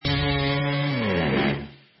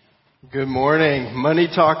Good morning. Money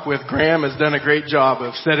Talk with Graham has done a great job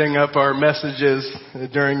of setting up our messages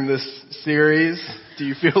during this series. Do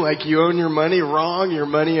you feel like you own your money? Wrong. Your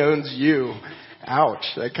money owns you. Ouch.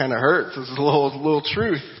 That kind of hurts. There's a little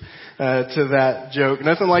truth to that joke.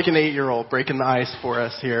 Nothing like an 8-year-old breaking the ice for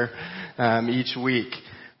us here each week.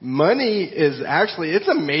 Money is actually, it's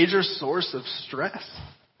a major source of stress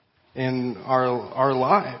in our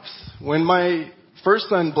lives. When my first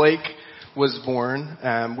son, Blake, was born,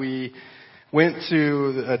 we went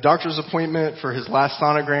to a doctor's appointment for his last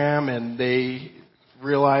sonogram, and they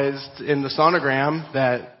realized in the sonogram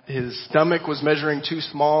that his stomach was measuring too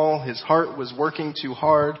small, his heart was working too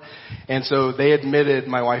hard, and so they admitted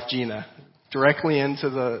my wife Gina directly into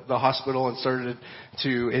the hospital and started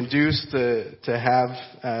to induce to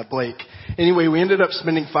have Blake. Anyway, we ended up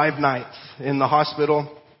spending 5 nights in the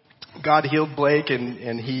hospital. God healed Blake,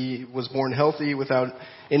 and he was born healthy without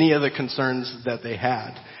any of the concerns that they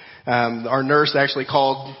had. Our nurse actually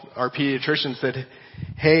called our pediatrician and said,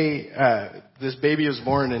 "Hey, this baby was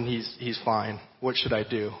born and he's fine. What should I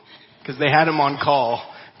do?" Because they had him on call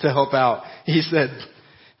to help out. He said,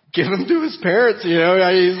 "Give him to his parents."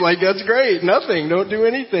 He's like, "That's great. Nothing. Don't do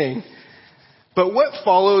anything." But what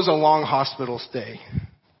follows a long hospital stay?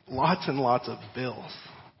 Lots and lots of bills.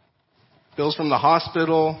 Bills from the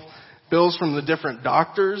hospital, bills from the different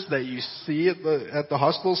doctors that you see at the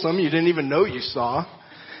hospital. Some you didn't even know you saw.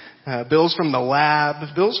 Bills from the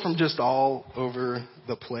lab, bills from just all over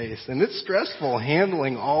the place. And it's stressful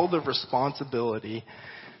handling all the responsibility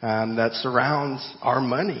that surrounds our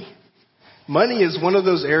money. Money is one of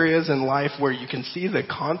those areas in life where you can see the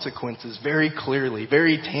consequences very clearly,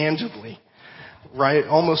 very tangibly, right,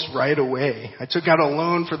 almost right away. I took out a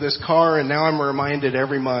loan for this car, and now I'm reminded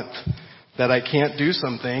every month that I can't do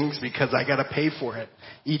some things because I got to pay for it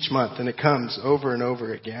each month, and it comes over and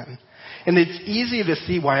over again. And it's easy to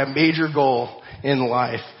see why a major goal in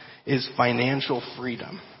life is financial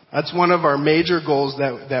freedom. That's one of our major goals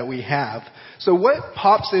that we have. So what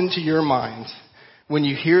pops into your mind when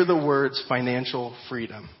you hear the words financial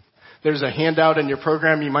freedom? There's a handout in your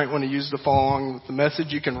program you might want to use to follow along with the message.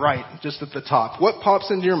 You can write just at the top. What pops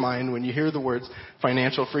into your mind when you hear the words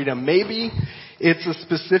financial freedom? Maybe it's a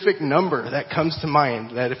specific number that comes to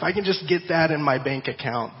mind, that if I can just get that in my bank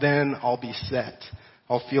account, then I'll be set.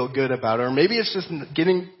 I'll feel good about it. Or maybe it's just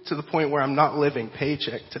getting to the point where I'm not living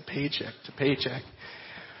paycheck to paycheck to paycheck.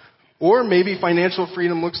 Or maybe financial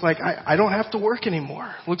freedom looks like I don't have to work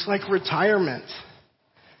anymore. Looks like retirement.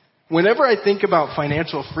 Whenever I think about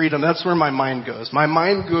financial freedom, that's where my mind goes. My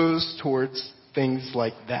mind goes towards things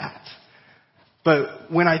like that. But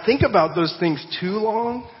when I think about those things too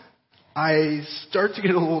long, I start to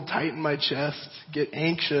get a little tight in my chest, get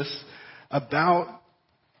anxious about,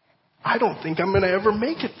 I don't think I'm going to ever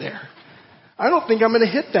make it there. I don't think I'm going to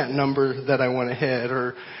hit that number that I want to hit,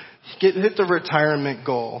 or hit the retirement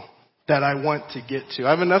goal that I want to get to.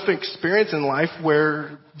 I have enough experience in life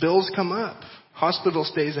where bills come up. Hospital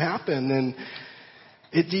stays happen, and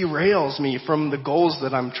it derails me from the goals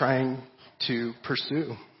that I'm trying to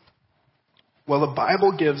pursue. Well, the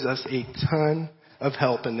Bible gives us a ton of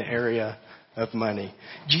help in the area of money.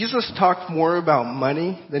 Jesus talked more about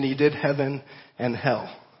money than he did heaven and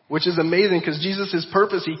hell, which is amazing because Jesus'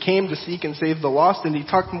 purpose, he came to seek and save the lost, and he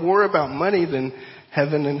talked more about money than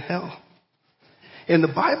heaven and hell. And the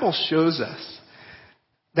Bible shows us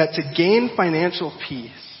that to gain financial peace,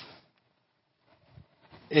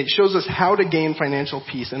 it shows us how to gain financial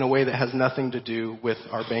peace in a way that has nothing to do with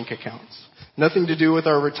our bank accounts, nothing to do with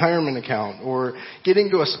our retirement account, or getting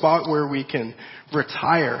to a spot where we can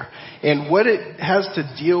retire. And what it has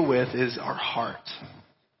to deal with is our heart.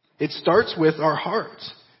 It starts with our heart.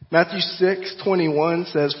 Matthew 6:21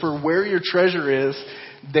 says, "For where your treasure is,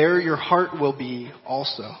 there your heart will be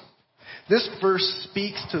also." This verse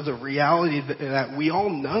speaks to the reality that we all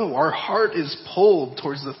know. Our heart is pulled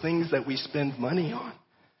towards the things that we spend money on.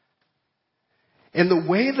 And the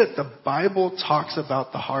way that the Bible talks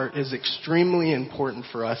about the heart is extremely important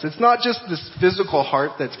for us. It's not just this physical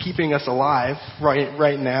heart that's keeping us alive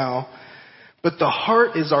right now, but the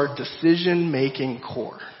heart is our decision-making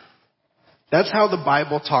core. That's how the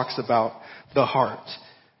Bible talks about the heart.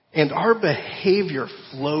 And our behavior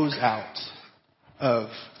flows out of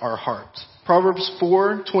our heart. Proverbs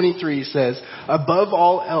 4:23 says, "Above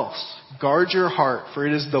all else, guard your heart, for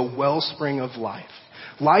it is the wellspring of life."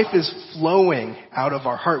 Life is flowing out of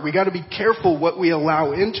our heart. We got to be careful what we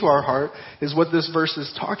allow into our heart, is what this verse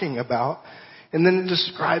is talking about. And then it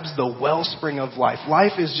describes the wellspring of life.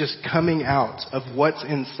 Life is just coming out of what's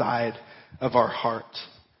inside of our heart.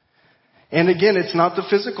 And again, it's not the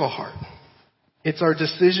physical heart. It's our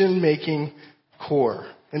decision-making core.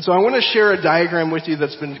 And so I want to share a diagram with you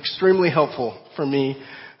that's been extremely helpful for me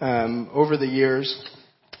over the years.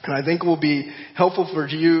 And I think will be helpful for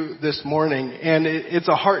you this morning. And it's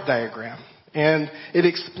a heart diagram. And it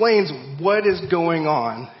explains what is going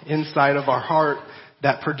on inside of our heart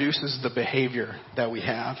that produces the behavior that we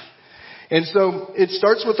have. And so it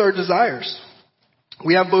starts with our desires.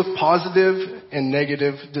 We have both positive and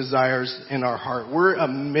negative desires in our heart. We're a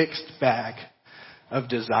mixed bag of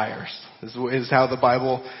desires, is how the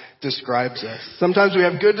Bible describes us. Sometimes we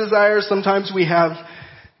have good desires, sometimes we have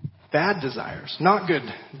bad desires, not good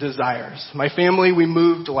desires. My family, we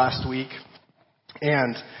moved last week,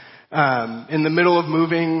 and in the middle of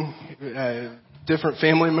moving, different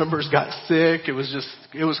family members got sick. It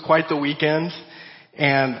was quite the weekend,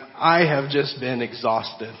 and I have just been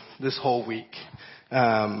exhausted this whole week.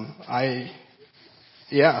 I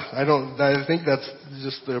think that's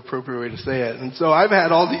just the appropriate way to say it. And so I've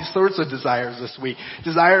had all these sorts of desires this week.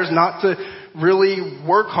 Desires not to really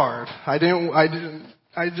work hard.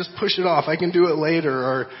 I just push it off. I can do it later.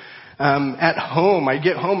 Or, at home, I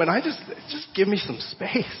get home and I just give me some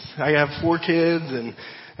space. I have 4 kids and,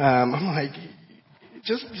 I'm like,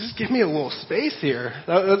 just give me a little space here.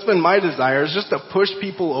 That's been my desire, is just to push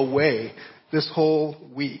people away this whole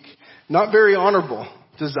week. Not very honorable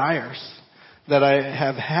desires that I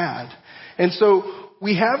have had. And so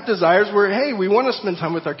we have desires where, hey, we want to spend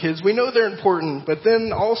time with our kids. We know they're important, but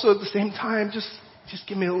then also at the same time, just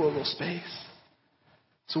give me a little space.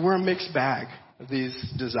 So we're a mixed bag of these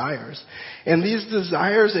desires. And these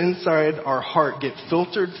desires inside our heart get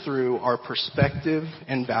filtered through our perspective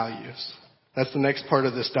and values. That's the next part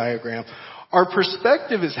of this diagram. Our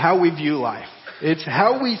perspective is how we view life. It's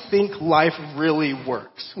how we think life really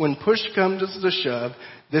works. When push comes to shove,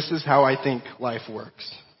 this is how I think life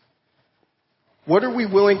works. What are we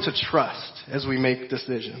willing to trust as we make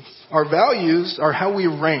decisions? Our values are how we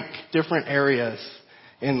rank different areas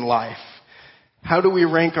in life. How do we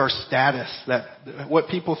rank our status, what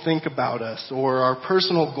people think about us, or our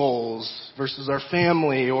personal goals versus our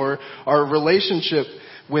family, or our relationship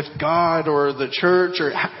with God or the church,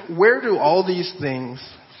 or where do all these things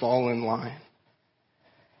fall in line?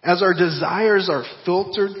 As our desires are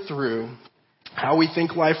filtered through how we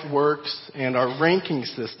think life works and our ranking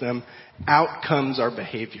system, out comes our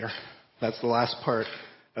behavior. That's the last part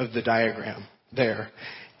of the diagram there.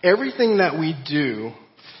 Everything that we do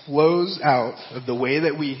flows out of the way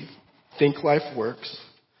that we think life works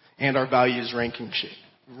and our values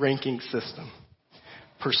ranking system.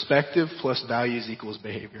 Perspective plus values equals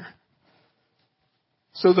behavior.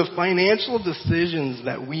 So the financial decisions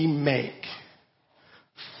that we make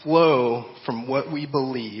flow from what we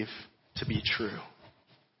believe to be true.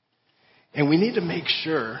 And we need to make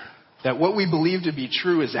sure that what we believe to be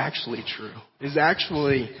true is actually true, is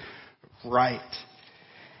actually right.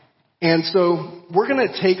 And so we're going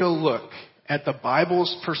to take a look at the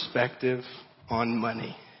Bible's perspective on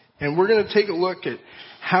money. And we're going to take a look at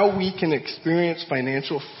how we can experience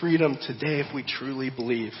financial freedom today if we truly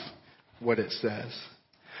believe what it says.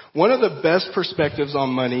 One of the best perspectives on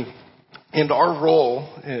money and our role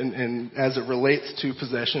and as it relates to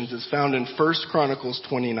possessions is found in 1 Chronicles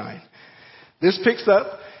 29. This picks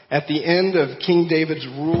up at the end of King David's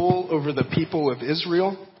rule over the people of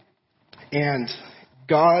Israel. And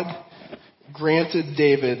God granted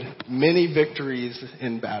David many victories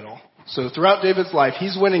in battle. So throughout David's life,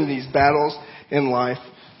 he's winning these battles in life.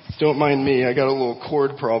 Don't mind me, I got a little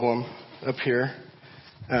cord problem up here.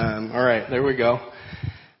 All right, there we go.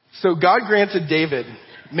 So God granted David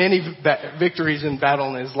many victories in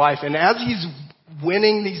battle in his life. And as he's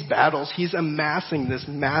winning these battles, he's amassing this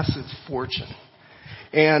massive fortune.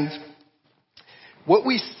 And what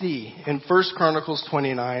we see in 1 Chronicles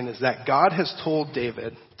 29 is that God has told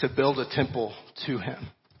David to build a temple to him.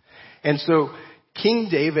 And so King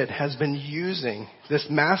David has been using this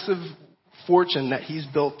massive fortune that he's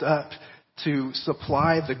built up to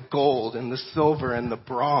supply the gold and the silver and the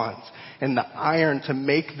bronze and the iron to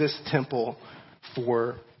make this temple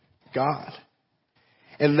for God.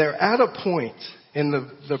 And they're at a point in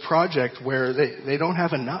the project where they don't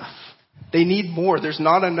have enough. They need more. There's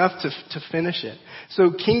not enough to finish it.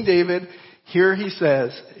 So King David, here he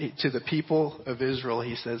says to the people of Israel,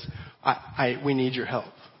 he says, we need your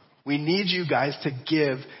help. We need you guys to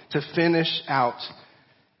give to finish out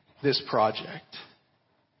this project.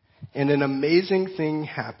 And an amazing thing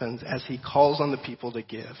happens as he calls on the people to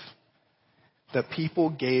give. The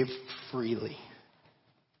people gave freely.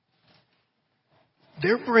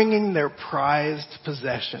 They're bringing their prized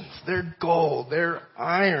possessions, their gold, their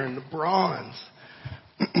iron, bronze,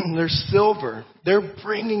 their silver. They're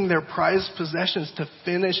bringing their prized possessions to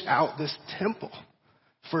finish out this temple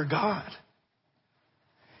for God.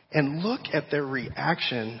 And look at their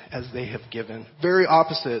reaction as they have given. Very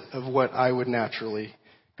opposite of what I would naturally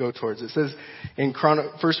go towards. It says in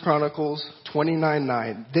 1 Chronicles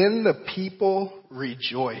 29:9, then the people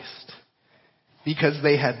rejoiced because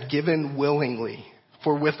they had given willingly,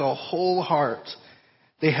 for with a whole heart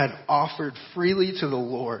they had offered freely to the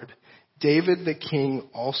Lord. David the king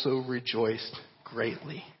also rejoiced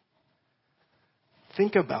greatly.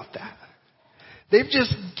 Think about that. They've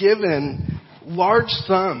just given large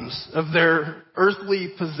sums of their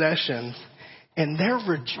earthly possessions, and they're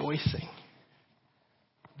rejoicing.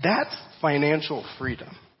 That's financial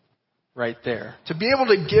freedom right there. To be able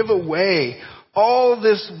to give away all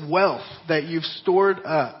this wealth that you've stored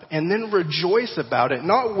up and then rejoice about it,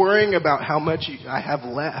 not worrying about how much I have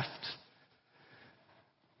left,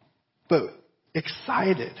 but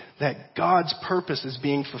excited that God's purpose is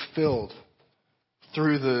being fulfilled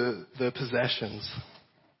through the possessions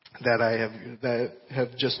that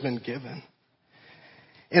have just been given.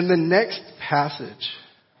 In the next passage,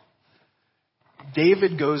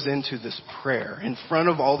 David goes into this prayer in front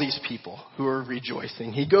of all these people who are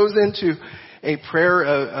rejoicing. He goes into a prayer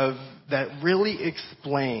that really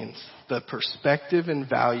explains the perspective and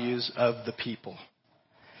values of the people.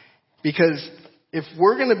 Because if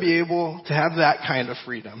we're going to be able to have that kind of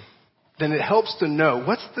freedom, then it helps to know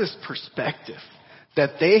what's this perspective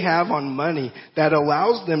that they have on money that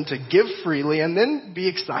allows them to give freely and then be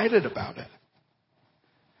excited about it.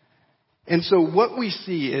 And so what we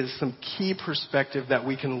see is some key perspective that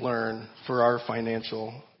we can learn for our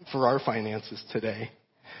finances today.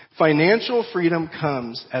 Financial freedom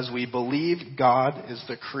comes as we believe God is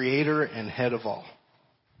the creator and head of all.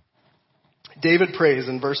 David prays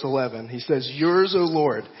in verse 11. He says, yours, O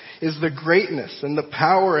Lord, is the greatness and the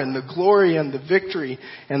power and the glory and the victory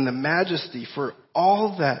and the majesty, for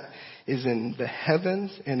all that is in the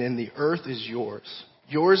heavens and in the earth is yours.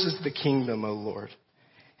 Yours is the kingdom, O Lord,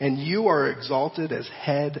 and you are exalted as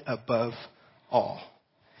head above all.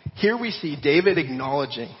 Here we see David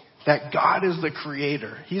acknowledging that God is the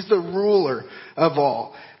creator. He's the ruler of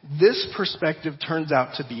all. This perspective turns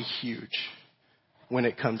out to be huge when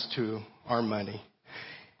it comes to our money.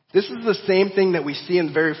 This is the same thing that we see in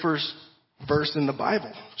the very first verse in the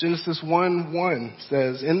Bible. Genesis 1:1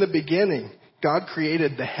 says, in the beginning, God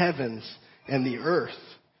created the heavens and the earth.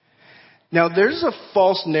 Now, there's a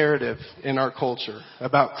false narrative in our culture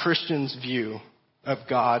about Christians' view of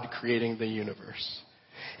God creating the universe.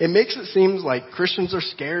 It makes it seem like Christians are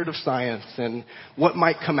scared of science and what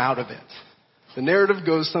might come out of it. The narrative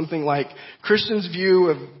goes something like, Christians' view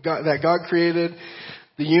of God, that God created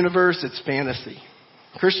the universe, it's fantasy.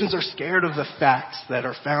 Christians are scared of the facts that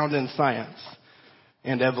are found in science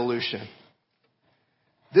and evolution.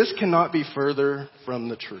 This cannot be further from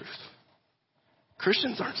the truth.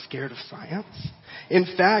 Christians aren't scared of science. In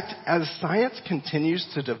fact, as science continues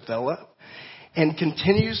to develop and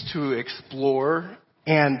continues to explore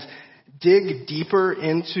and dig deeper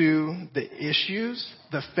into the issues,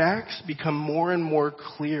 the facts become more and more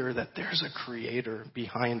clear that there's a creator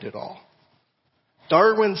behind it all.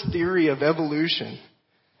 Darwin's theory of evolution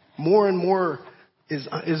is more and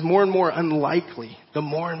more unlikely the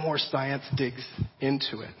more and more science digs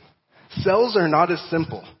into it. Cells are not as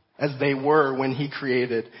simple as they were when he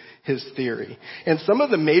created his theory. And some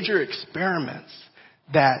of the major experiments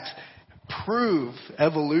that prove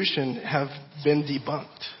evolution have been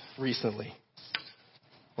debunked recently,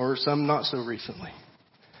 or some not so recently.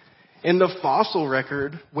 In the fossil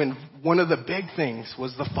record, when one of the big things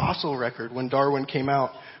was the fossil record when Darwin came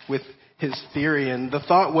out with his theory, and the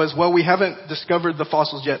thought was, well, we haven't discovered the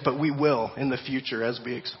fossils yet, but we will in the future as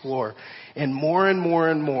we explore. And more and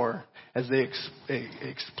more, as they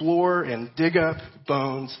explore and dig up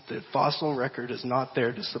bones, the fossil record is not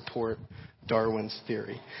there to support Darwin's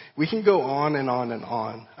theory. We can go on and on and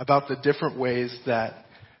on about the different ways that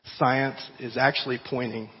science is actually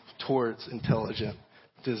pointing towards intelligent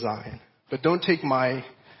design. But don't take my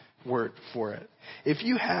word for it. If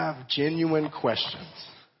you have genuine questions,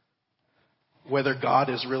 whether God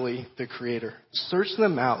is really the creator, search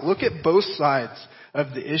them out. Look at both sides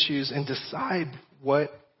of the issues and decide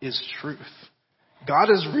what is truth.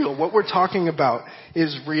 God is real. What we're talking about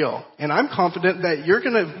is real. And I'm confident that you're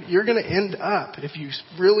gonna end up, if you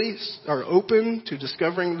really are open to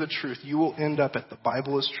discovering the truth, you will end up at the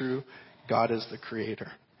Bible is true, God is the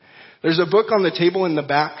creator. There's a book on the table in the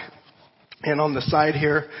back and on the side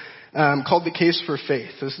here called The Case for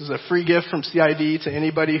Faith. This is a free gift from CID to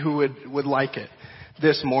anybody who would like it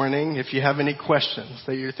this morning if you have any questions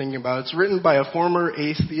that you're thinking about. It's written by a former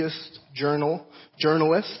atheist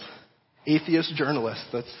journalist. atheist journalist.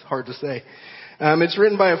 That's hard to say. It's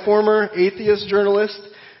written by a former atheist journalist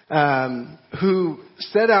who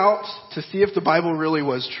set out to see if the Bible really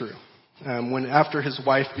was true after his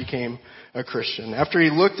wife became a Christian. After he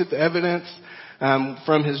looked at the evidence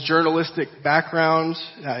from his journalistic background,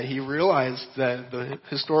 he realized that the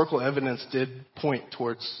historical evidence did point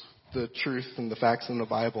towards the truth and the facts in the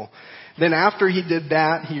Bible. Then after he did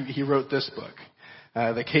that, he wrote this book,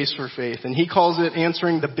 The Case for Faith, and he calls it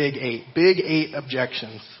Answering the Big Eight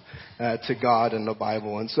Objections to God and the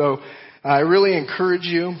Bible. And so I really encourage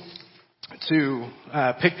you to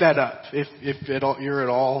pick that up if you're at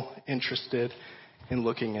all interested in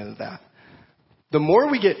looking into that. The more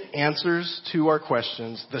we get answers to our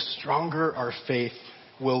questions, the stronger our faith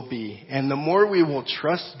will be, and the more we will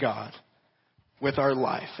trust God with our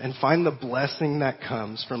life and find the blessing that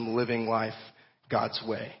comes from living life God's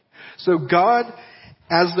way. So God,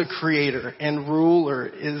 as the creator and ruler,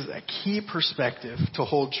 is a key perspective to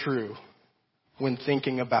hold true when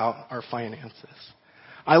thinking about our finances.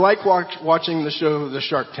 I like watching the show The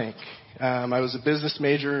Shark Tank. I was a business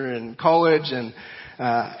major in college, and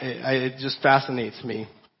it just fascinates me.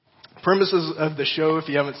 Premises of the show, if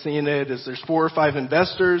you haven't seen it, is there's 4 or 5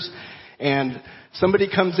 investors, and somebody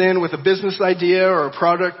comes in with a business idea or a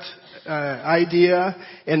product idea,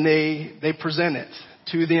 and they present it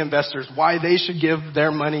to the investors, why they should give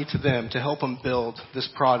their money to them to help them build this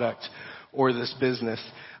product or this business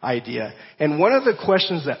idea. And one of the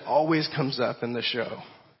questions that always comes up in the show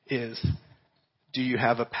is, do you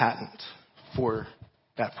have a patent for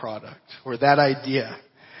that product or that idea?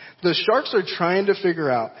 The sharks are trying to figure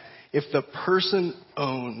out if the person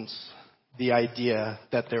owns the idea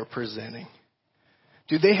that they're presenting.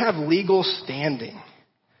 Do they have legal standing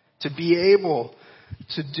to be able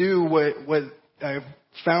to do what a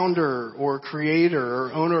founder or creator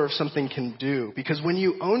or owner of something can do? Because when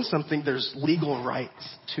you own something, there's legal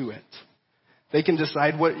rights to it. They can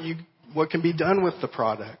decide what can be done with the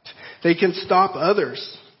product. They can stop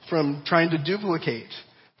others from trying to duplicate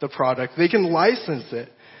the product. They can license it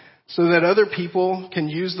so that other people can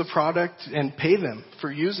use the product and pay them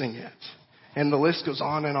for using it. And the list goes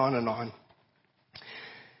on and on and on.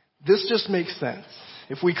 This just makes sense.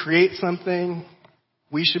 If we create something,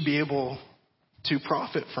 we should be able to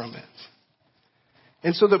profit from it.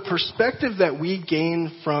 And so the perspective that we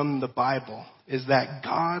gain from the Bible is that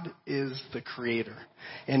God is the creator,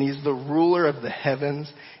 and he's the ruler of the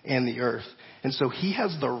heavens and the earth. And so he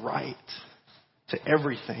has the right to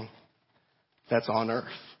everything that's on earth.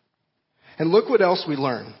 And look what else we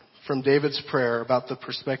learn from David's prayer about the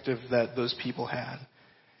perspective that those people had.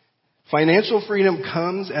 Financial freedom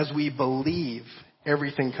comes as we believe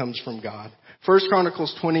everything comes from God. 1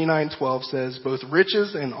 Chronicles 29:12 says, both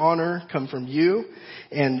riches and honor come from you,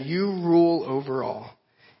 and you rule over all.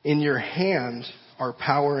 In your hand are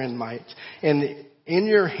power and might, and in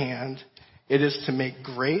your hand it is to make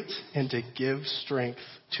great and to give strength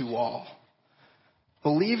to all.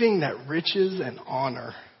 Believing that riches and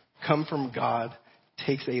honor come from God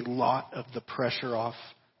takes a lot of the pressure off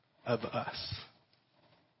of us.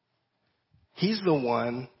 He's the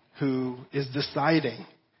one who is deciding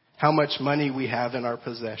how much money we have in our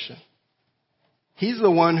possession. He's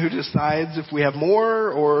the one who decides if we have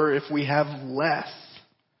more or if we have less.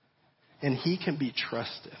 And he can be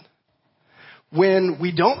trusted. When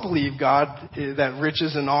we don't believe God, that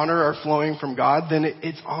riches and honor are flowing from God, then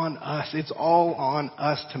it's on us. It's all on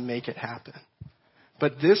us to make it happen.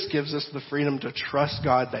 But this gives us the freedom to trust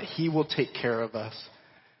God that he will take care of us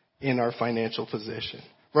in our financial position.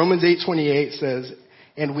 Romans 8:28 says,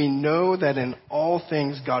 and we know that in all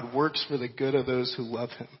things God works for the good of those who love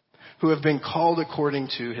him, who have been called according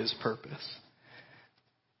to his purpose.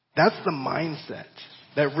 That's the mindset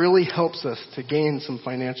that really helps us to gain some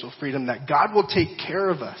financial freedom, that God will take care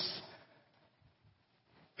of us,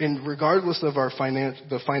 and regardless of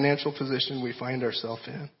the financial position we find ourselves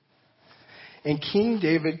in. And King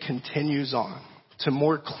David continues on to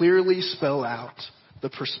more clearly spell out the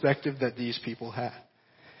perspective that these people had.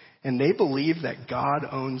 And they believe that God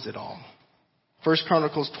owns it all. 1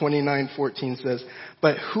 Chronicles 29:14 says,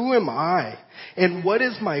 but who am I, and what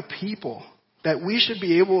is my people, that we should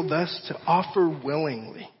be able thus to offer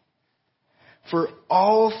willingly? For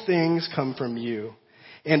all things come from you,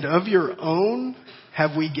 and of your own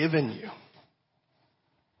have we given you.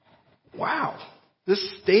 Wow, this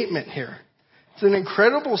statement here. It's an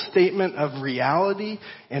incredible statement of reality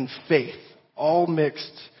and faith, all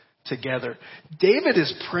mixed together. David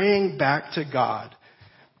is praying back to God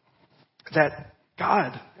that,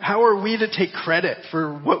 God, how are we to take credit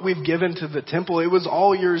for what we've given to the temple? It was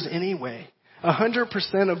all yours anyway.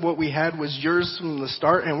 100% of what we had was yours from the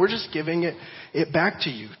start, and we're just giving it back to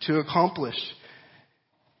you to accomplish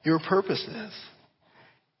your purposes.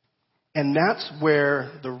 And that's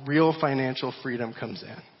where the real financial freedom comes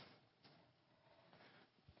in.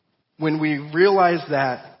 When we realize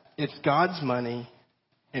that it's God's money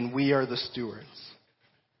and we are the stewards.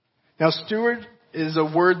 Now, steward is a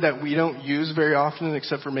word that we don't use very often,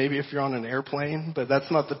 except for maybe if you're on an airplane, but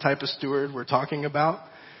that's not the type of steward we're talking about.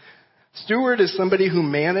 Steward is somebody who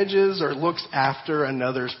manages or looks after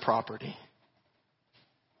another's property.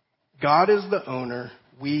 God is the owner.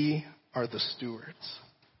 We are the stewards.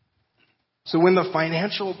 So when the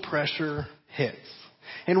financial pressure hits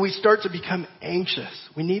and we start to become anxious,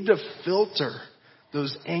 we need to filter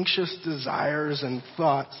those anxious desires and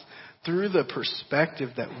thoughts through the perspective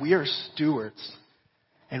that we are stewards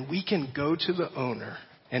and we can go to the owner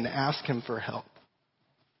and ask him for help.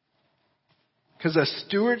 Because a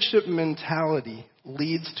stewardship mentality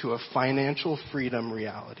leads to a financial freedom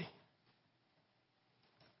reality.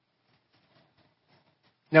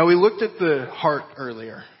 Now, we looked at the heart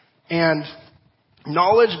earlier, and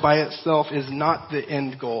knowledge by itself is not the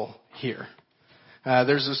end goal here.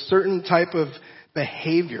 There's a certain type of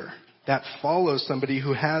behavior that follows somebody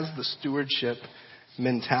who has the stewardship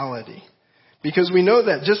mentality. Because we know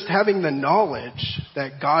that just having the knowledge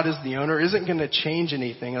that God is the owner isn't going to change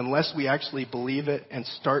anything unless we actually believe it and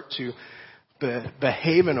start to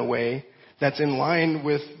behave in a way that's in line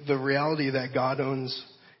with the reality that God owns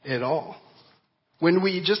it all. When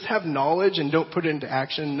we just have knowledge and don't put it into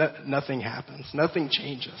action, nothing happens. Nothing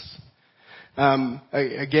changes.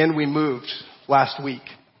 Again, we moved last week.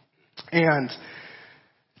 And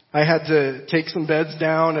I had to take some beds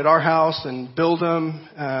down at our house and build them.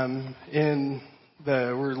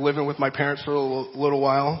 We're living with my parents for a little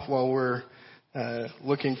while we're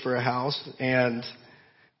looking for a house. And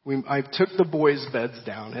I took the boys' beds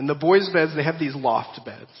down. And the boys' beds, they have these loft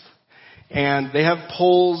beds. And they have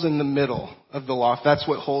poles in the middle of the loft. That's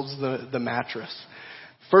what holds the mattress.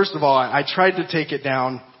 First of all, I tried to take it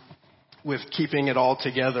down with keeping it all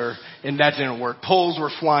together, and that didn't work. Poles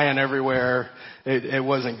were flying everywhere. It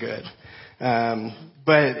wasn't good.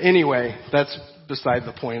 But anyway, that's beside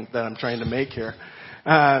the point that I'm trying to make here.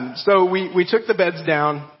 So we took the beds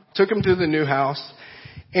down, took them to the new house,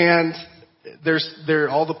 and they're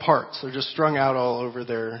all the parts. They're just strung out all over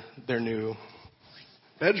their new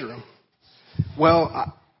bedroom.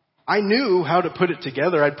 Well, I knew how to put it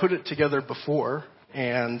together. I'd put it together before,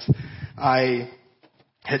 and I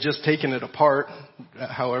had just taken it apart,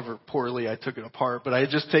 however poorly I took it apart, but I had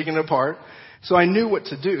just taken it apart, so I knew what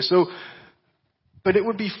to do. But it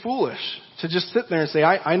would be foolish to just sit there and say,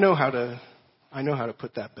 I know how to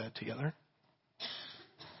put that bed together.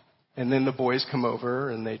 And then the boys come over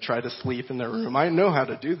and they try to sleep in their room. I know how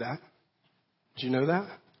to do that. Did you know that?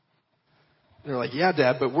 They're like, yeah,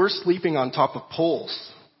 Dad, but we're sleeping on top of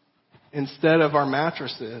poles instead of our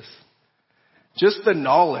mattresses. Just the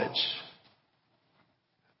knowledge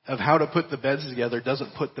of how to put the beds together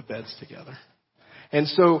doesn't put the beds together. And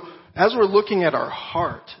so as we're looking at our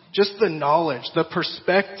heart, just the knowledge, the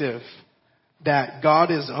perspective that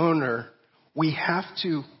God is owner, we have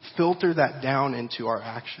to filter that down into our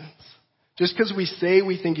actions. Just because we say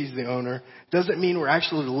we think he's the owner doesn't mean we're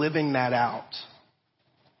actually living that out.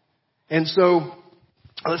 And so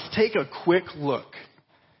let's take a quick look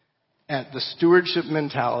at the stewardship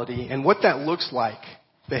mentality and what that looks like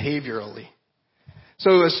behaviorally.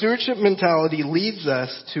 So a stewardship mentality leads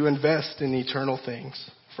us to invest in eternal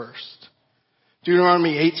things first.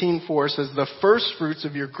 Deuteronomy 18:4 says, the first fruits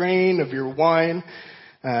of your grain, of your wine,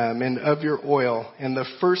 and of your oil, and the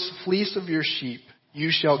first fleece of your sheep, you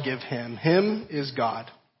shall give him. Him is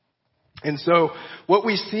God. And so what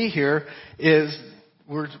we see here is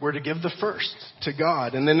we're to give the first to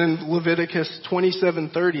God. And then in Leviticus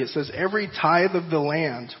 27:30, it says, every tithe of the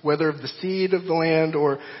land, whether of the seed of the land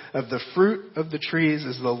or of the fruit of the trees,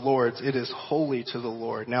 is the Lord's. It is holy to the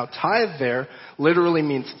Lord. Now, tithe there literally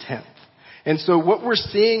means tenth. And so what we're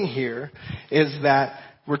seeing here is that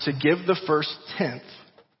we're to give the first tenth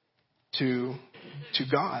to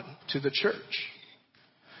God, to the church.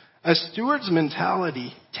 A steward's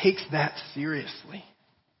mentality takes that seriously.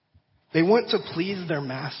 They want to please their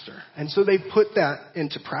master. And so they put that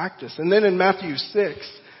into practice. And then in Matthew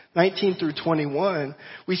 6:19 through 21,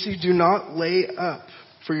 we see, do not lay up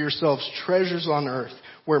for yourselves treasures on earth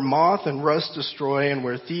where moth and rust destroy and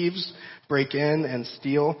where thieves break in and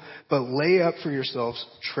steal, but lay up for yourselves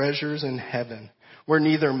treasures in heaven where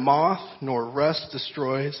neither moth nor rust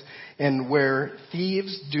destroys and where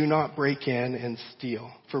thieves do not break in and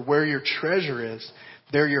steal. For where your treasure is,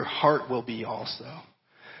 there your heart will be also.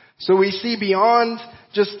 So we see beyond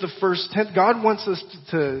just the first 10, God wants us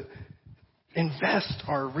to invest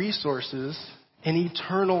our resources in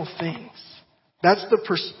eternal things. That's the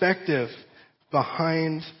perspective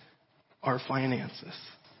behind our finances,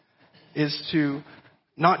 is to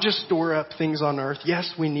not just store up things on earth.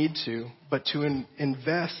 Yes, we need to, but to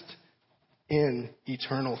invest in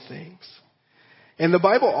eternal things. And the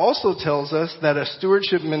Bible also tells us that a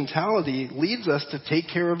stewardship mentality leads us to take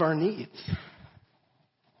care of our needs.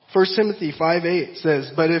 1 Timothy 5:8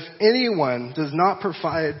 says, "But if anyone does not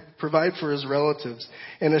provide for his relatives,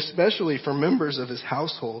 and especially for members of his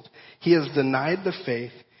household, he has denied the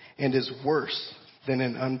faith and is worse than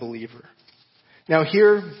an unbeliever." Now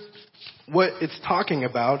here, what it's talking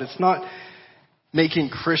about, it's not making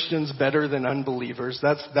Christians better than unbelievers.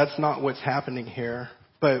 That's not what's happening here.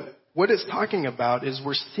 But what it's talking about is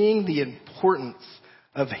we're seeing the importance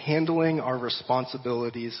of handling our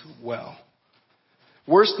responsibilities well.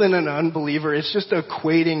 Worse than an unbeliever, it's just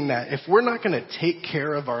equating that if we're not going to take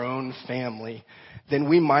care of our own family, then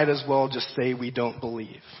we might as well just say we don't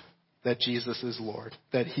believe that Jesus is Lord,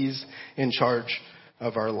 that He's in charge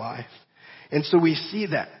of our life. And so we see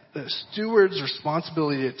that the steward's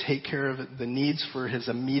responsibility to take care of the needs for his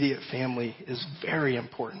immediate family is very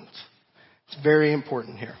important. It's very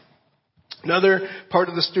important here. Another part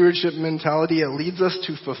of the stewardship mentality, it leads us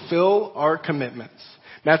to fulfill our commitments.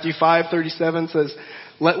 Matthew 5:37 says,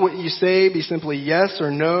 "Let what you say be simply yes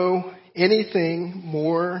or no. Anything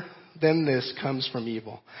more than this comes from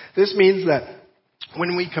evil." This means that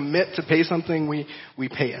when we commit to pay something, we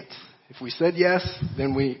pay it. If we said yes,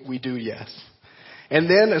 then we do yes. And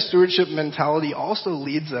then a stewardship mentality also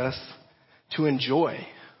leads us to enjoy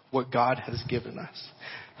what God has given us.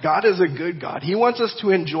 God is a good God. He wants us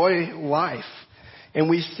to enjoy life. And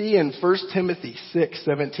we see in 1 Timothy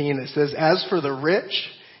 6:17, it says, "As for the rich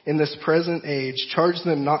in this present age, charge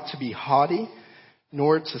them not to be haughty,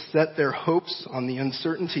 nor to set their hopes on the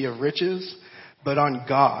uncertainty of riches, but on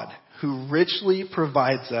God, who richly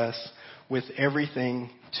provides us with everything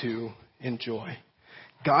to enjoy."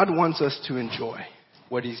 God wants us to enjoy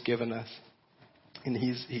what He's given us. And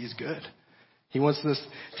He's good. He wants to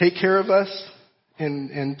take care of us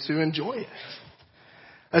and to enjoy it.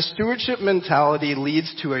 A stewardship mentality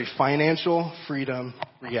leads to a financial freedom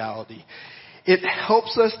reality. It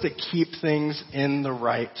helps us to keep things in the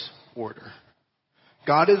right order.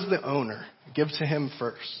 God is the owner. Give to Him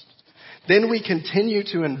first. Then we continue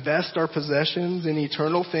to invest our possessions in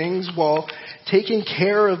eternal things while taking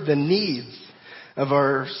care of the needs of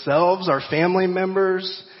ourselves, our family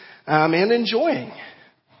members, and enjoying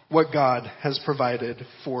what God has provided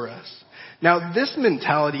for us. Now, this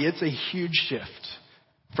mentality, it's a huge shift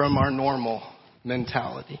from our normal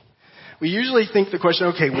mentality. We usually think the question,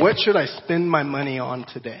 okay, what should I spend my money on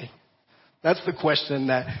today? That's the question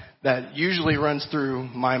that usually runs through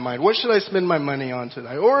my mind. What should I spend my money on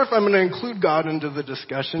today? Or if I'm going to include God into the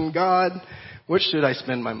discussion, God, what should I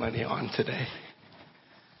spend my money on today?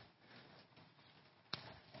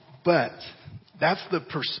 But that's the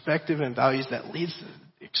perspective and values that leads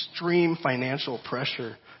to extreme financial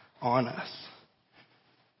pressure on us.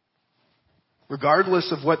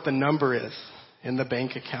 Regardless of what the number is in the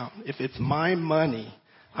bank account, if it's my money,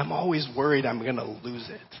 I'm always worried I'm going to lose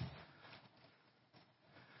it.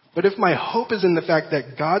 But if my hope is in the fact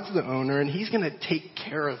that God's the owner and He's going to take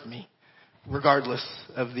care of me, regardless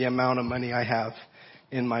of the amount of money I have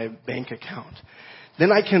in my bank account,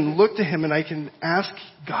 then I can look to Him and I can ask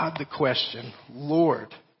God the question, Lord,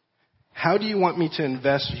 how do you want me to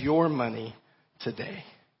invest your money today?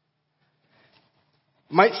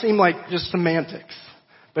 It might seem like just semantics,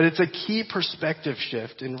 but it's a key perspective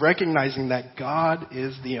shift in recognizing that God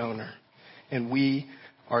is the owner and we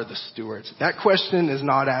are the stewards. That question is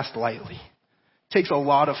not asked lightly. It takes a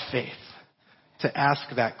lot of faith to ask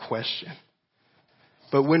that question.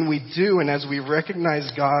 But when we do, and as we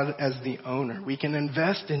recognize God as the owner, we can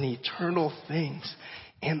invest in eternal things,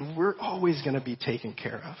 and we're always going to be taken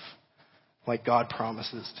care of, like God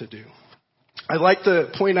promises to do. I'd like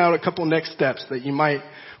to point out a couple next steps that you might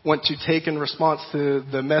want to take in response to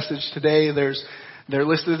the message today. They're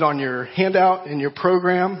listed on your handout in your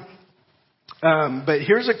program. But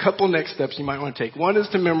here's a couple next steps you might want to take. One is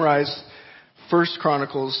to memorize 1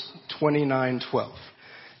 Chronicles 29:12.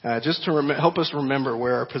 Just to help us remember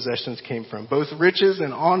where our possessions came from. Both riches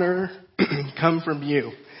and honor come from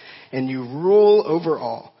you, and you rule over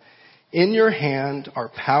all. In your hand are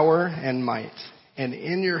power and might, and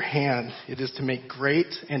in your hand it is to make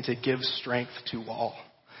great and to give strength to all.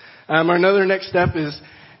 Another next step is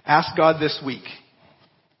ask God this week,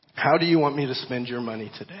 how do you want me to spend your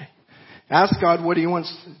money today? Ask God what He wants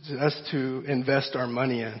us to invest our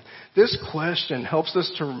money in. This question helps us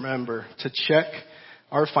to remember to check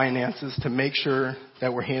our finances to make sure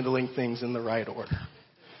that we're handling things in the right order.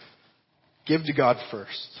 Give to God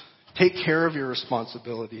first. Take care of your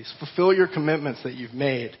responsibilities. Fulfill your commitments that you've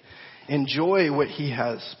made. Enjoy what He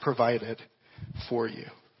has provided for you.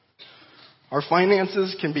 Our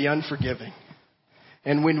finances can be unforgiving.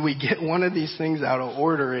 And when we get one of these things out of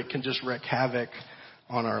order, it can just wreak havoc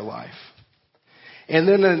on our life. And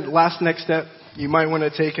then the last next step you might want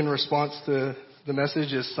to take in response to the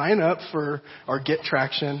message is sign up for our Get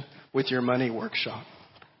Traction with Your Money workshop.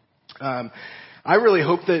 I really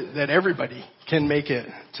hope that everybody can make it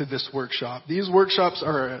to this workshop. These workshops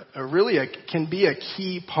are can be a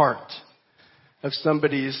key part of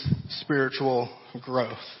somebody's spiritual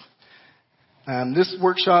growth. This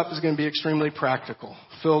workshop is going to be extremely practical,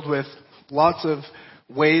 filled with lots of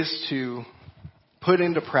ways to put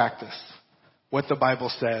into practice what the Bible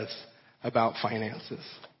says about finances.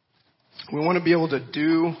 We want to be able to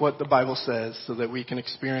do what the Bible says so that we can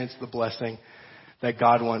experience the blessing that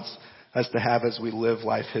God wants us to have as we live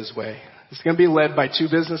life His way. It's going to be led by two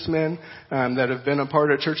businessmen that have been a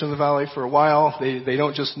part of Church in the Valley for a while. They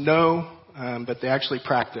don't just know, but they actually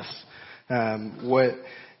practice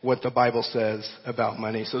what the Bible says about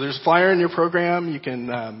money. So there's a flyer in your program. You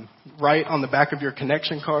can write on the back of your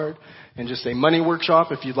connection card and just say Money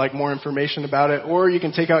Workshop if you'd like more information about it. Or you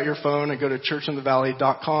can take out your phone and go to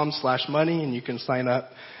churchinthevalley.com/money and you can sign up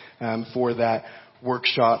for that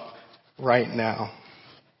workshop right now.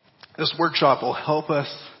 This workshop will help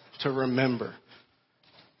us to remember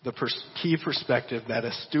the key perspective that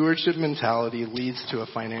a stewardship mentality leads to a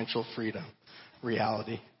financial freedom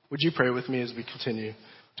reality. Would you pray with me as we continue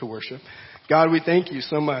to worship? God, we thank you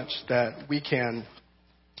so much that we can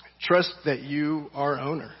trust that you are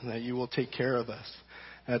owner, that you will take care of us.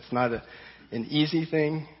 That's not an easy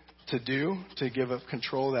thing to do, to give up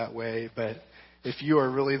control that way, but if you are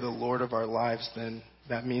really the Lord of our lives, then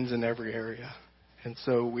that means in every area. And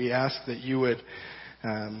so we ask that you would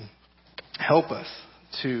help us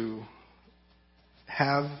to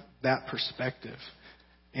have that perspective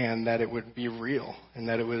and that it would be real and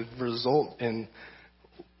that it would result in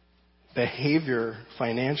behavior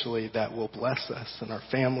financially that will bless us and our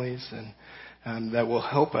families and that will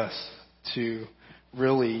help us to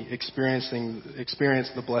really experience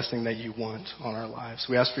the blessing that you want on our lives.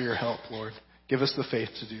 We ask for your help, Lord. Give us the faith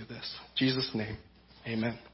to do this. In Jesus' name, amen.